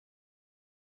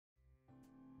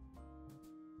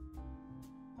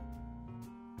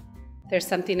There's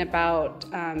something about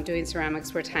doing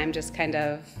ceramics where time just kind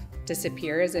of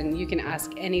disappears, and you can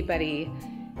ask anybody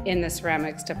in the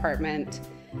ceramics department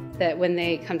that when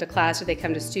they come to class or they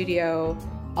come to studio,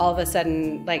 all of a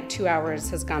sudden like 2 hours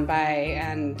has gone by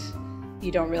and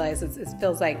you don't realize it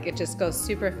feels like it just goes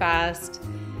super fast.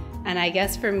 And I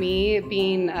guess for me,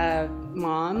 being a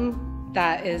mom,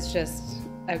 that is just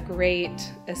a great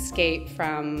escape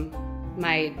from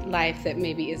my life that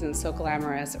maybe isn't so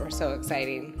glamorous or so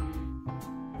exciting.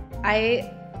 I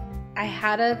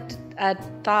had a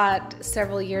thought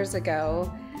several years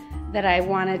ago that I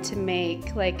wanted to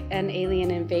make like an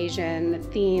alien invasion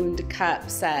themed cup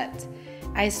set.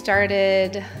 I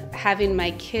started having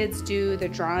my kids do the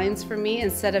drawings for me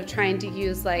instead of trying to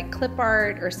use like clip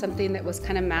art or something that was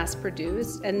kind of mass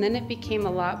produced. And then it became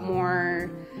a lot more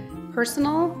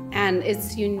personal and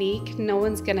it's unique. No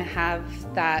one's gonna have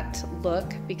that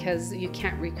look because you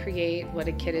can't recreate what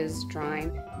a kid is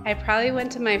drawing. I probably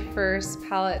went to my first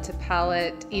Palate to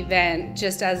Palate event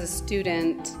just as a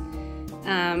student,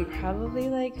 probably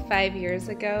like 5 years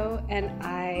ago, and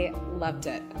I loved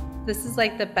it. This is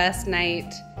like the best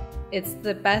night. It's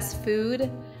the best food.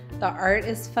 The art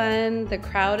is fun. The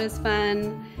crowd is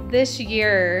fun. This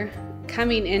year,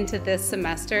 coming into this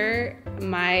semester,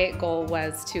 my goal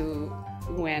was to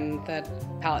win the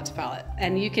Palate to Palate.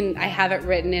 And I have it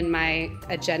written in my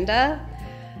agenda.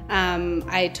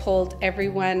 I told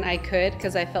everyone I could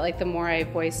because I felt like the more I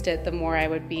voiced it, the more I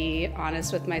would be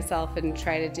honest with myself and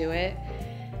try to do it.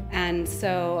 And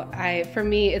so for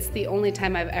me, it's the only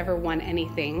time I've ever won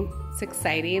anything. It's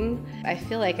exciting. I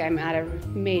feel like I'm at a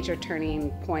major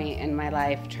turning point in my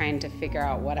life trying to figure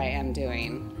out what I am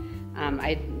doing.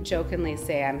 I jokingly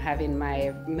say I'm having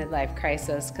my midlife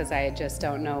crisis because I just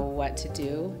don't know what to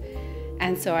do.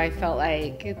 And so I felt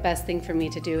like the best thing for me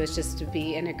to do is just to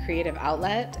be in a creative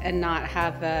outlet and not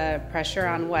have the pressure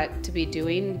on what to be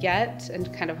doing yet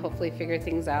and kind of hopefully figure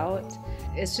things out.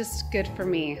 It's just good for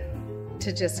me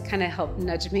to just kind of help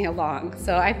nudge me along.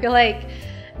 So I feel like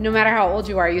no matter how old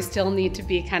you are, you still need to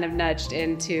be kind of nudged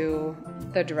into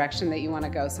the direction that you want to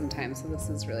go sometimes. So this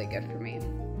is really good for me.